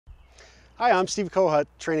Hi, I'm Steve Kohut,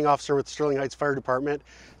 training officer with the Sterling Heights Fire Department,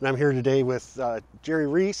 and I'm here today with Jerry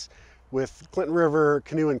Reis with Clinton River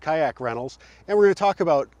Canoe and Kayak Rentals, and we're going to talk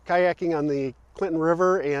about kayaking on the Clinton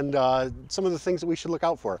River and some of the things that we should look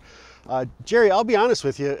out for. Jerry, I'll be honest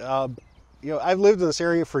with you. I've lived in this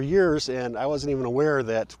area for years, and I wasn't even aware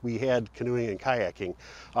that we had canoeing and kayaking.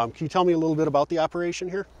 Can you tell me a little bit about the operation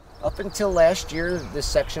here? Up until last year, this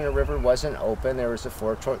section of river wasn't open. There was a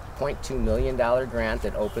 $4.2 million grant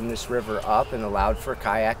that opened this river up and allowed for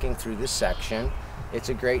kayaking through this section. It's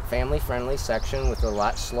a great family-friendly section with a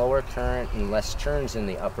lot slower current and less turns in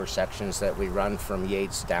the upper sections that we run from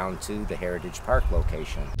Yates down to the Heritage Park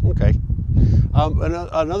location. Okay.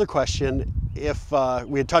 Another question, if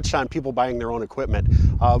we had touched on people buying their own equipment,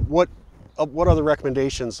 what other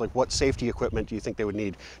recommendations, like what safety equipment do you think they would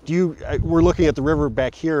need? We're looking at the river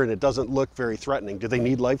back here and it doesn't look very threatening. Do they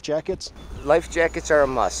need life jackets? Life jackets are a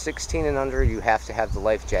must. 16 and under, you have to have the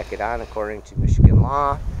life jacket on according to Michigan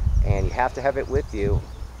law, and you have to have it with you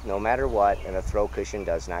no matter what, and a throw cushion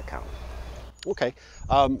does not count. Okay.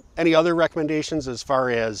 Any other recommendations as far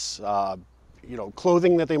as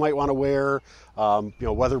clothing that they might want to wear,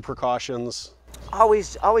 weather precautions?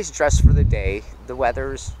 Always dress for the day. The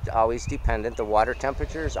weather's always dependent. The water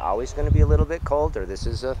temperature is always going to be a little bit colder. This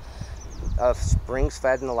is a springs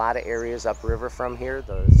fed in a lot of areas upriver from here.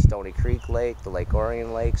 The Stony Creek Lake, the Lake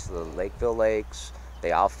Orion Lakes, the Lakeville Lakes,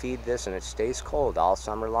 they all feed this, and it stays cold all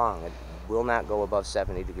summer long. It will not go above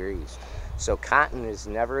 70 degrees. So cotton is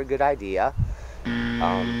never a good idea.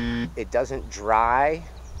 It doesn't dry.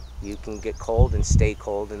 You can get cold and stay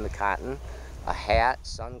cold in the cotton. A hat,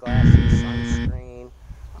 sunglasses, sunscreen,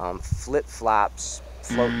 flip-flops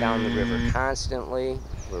float down the river constantly.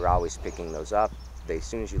 We're always picking those up. As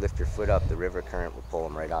soon as you lift your foot up, the river current will pull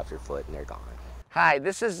them right off your foot and they're gone. Hi,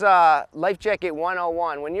 this is Life Jacket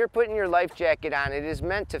 101. When you're putting your life jacket on, it is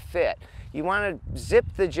meant to fit. You want to zip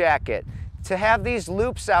the jacket. To have these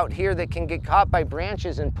loops out here that can get caught by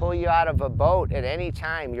branches and pull you out of a boat at any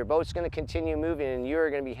time, your boat's going to continue moving and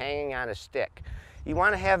you're going to be hanging on a stick. You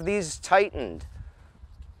want to have these tightened,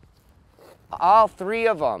 all three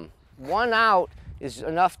of them. One out is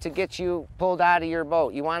enough to get you pulled out of your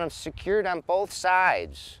boat. You want them secured on both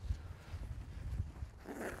sides.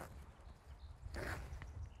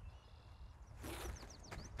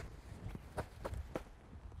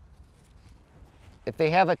 If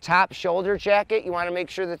they have a top shoulder jacket, you want to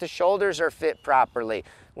make sure that the shoulders are fit properly.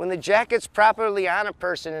 When the jacket's properly on a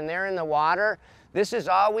person and they're in the water, this is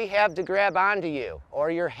all we have to grab onto you,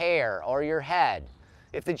 or your hair, or your head.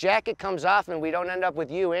 If the jacket comes off and we don't end up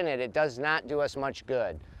with you in it, it does not do us much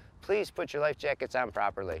good. Please put your life jackets on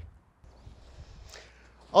properly.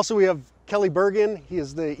 Also, we have Kelly Bergen. He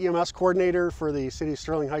is the EMS coordinator for the City of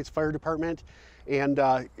Sterling Heights Fire Department. And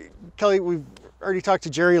Kelly, we've already talked to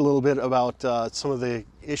Jerry a little bit about some of the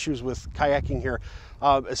issues with kayaking here.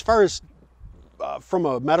 As far as from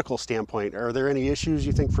a medical standpoint, are there any issues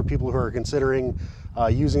you think for people who are considering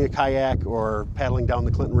using a kayak or paddling down the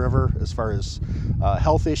Clinton River as far as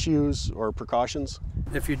health issues or precautions?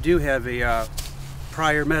 If you do have a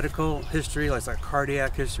prior medical history, like a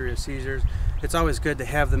cardiac history of seizures, it's always good to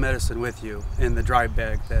have the medicine with you in the dry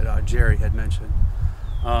bag that Jerry had mentioned.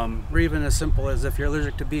 Or even as simple as if you're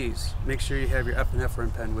allergic to bees, make sure you have your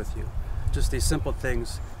epinephrine pen with you. Just these simple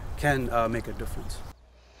things can make a difference.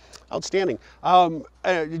 Outstanding.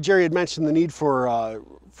 Jerry had mentioned the need for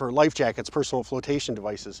life jackets, personal flotation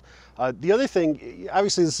devices. The other thing,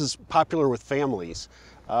 obviously this is popular with families.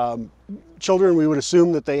 Children, we would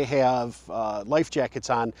assume that they have life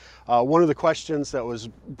jackets on. One of the questions that was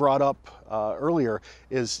brought up earlier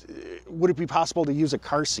is, would it be possible to use a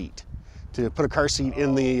car seat, to put a car seat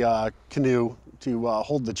in the canoe to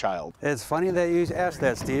hold the child? It's funny that you asked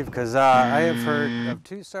that, Steve, because I have heard of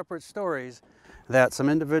two separate stories that some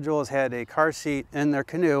individuals had a car seat in their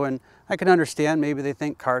canoe, and I can understand maybe they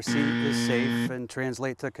think car seat is safe and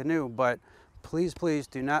translate to canoe, but please, please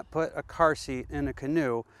do not put a car seat in a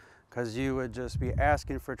canoe, because you would just be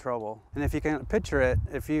asking for trouble. And if you can picture it,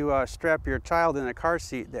 if you strap your child in a car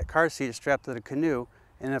seat, that car seat is strapped to the canoe,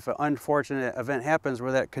 and if an unfortunate event happens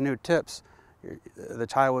where that canoe tips, the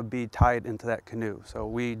child would be tied into that canoe. So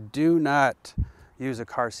we do not use a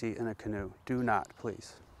car seat in a canoe. Do not,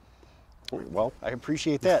 please. Well, I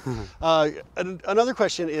appreciate that. Another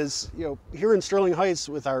question is, here in Sterling Heights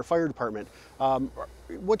with our fire department,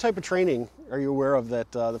 what type of training are you aware of that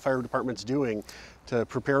the fire department's doing to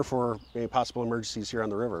prepare for any possible emergencies here on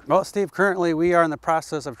the river? Well, Steve, currently we are in the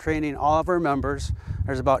process of training all of our members.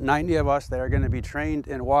 There's about 90 of us that are going to be trained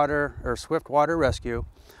in water or swift water rescue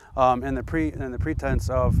in the pretense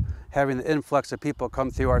of having the influx of people come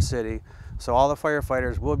through our city. So all the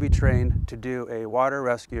firefighters will be trained to do a water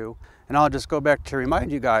rescue. And I'll just go back to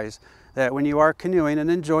remind you guys that when you are canoeing and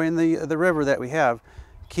enjoying the river that we have,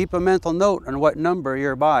 keep a mental note on what number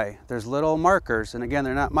you're by. There's little markers, and again,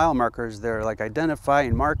 they're not mile markers, they're like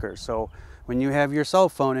identifying markers. So when you have your cell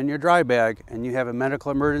phone in your dry bag and you have a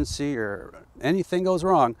medical emergency or anything goes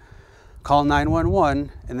wrong, call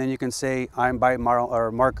 911, and then you can say, I'm by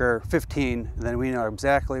marker 15, and then we know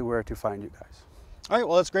exactly where to find you guys. All right,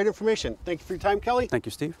 well, that's great information. Thank you for your time, Kelly. Thank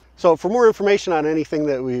you, Steve. So for more information on anything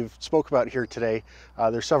that we've spoke about here today,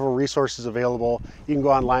 there's several resources available. You can go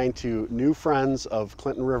online to New Friends of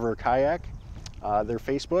Clinton River Kayak, their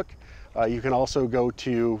Facebook. You can also go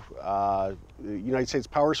to United States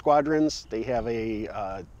Power Squadrons. They have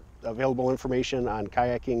available information on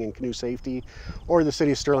kayaking and canoe safety, or the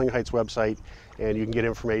City of Sterling Heights website, and you can get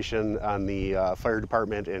information on the fire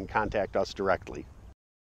department and contact us directly.